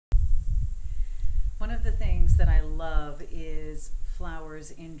One of the things that I love is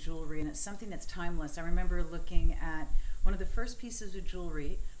flowers in jewelry, and it's something that's timeless. I remember looking at one of the first pieces of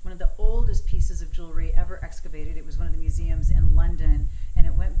jewelry, one of the oldest pieces of jewelry ever excavated. It was one of the museums in London, and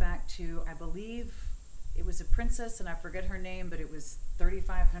it went back to, I believe, it was a princess, and I forget her name, but it was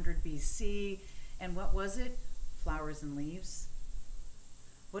 3500 BC. And what was it? Flowers and leaves.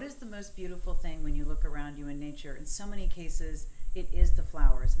 What is the most beautiful thing when you look around you in nature? In so many cases, it is the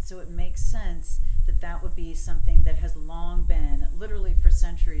flowers. And so it makes sense that that would be something that has long been, literally for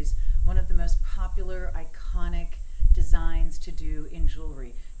centuries, one of the most popular, iconic designs to do in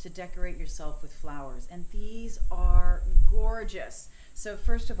jewelry, to decorate yourself with flowers. And these are gorgeous. So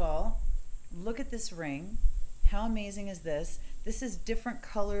first of all, look at this ring. How amazing is this? This is different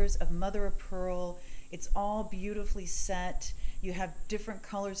colors of mother of pearl. It's all beautifully set. You have different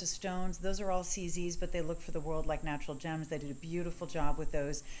colors of stones. Those are all CZs, but they look for the world like natural gems. They did a beautiful job with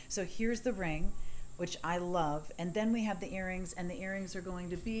those. So here's the ring, which I love. And then we have the earrings, and the earrings are going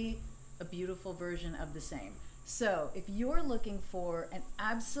to be a beautiful version of the same. So if you're looking for an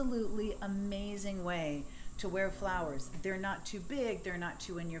absolutely amazing way to wear flowers, they're not too big, they're not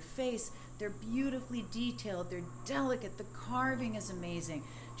too in your face, they're beautifully detailed, they're delicate, the carving is amazing,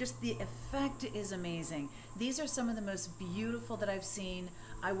 just the effect is amazing. These are some of the most beautiful that I've seen.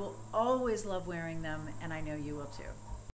 I will always love wearing them, and I know you will too.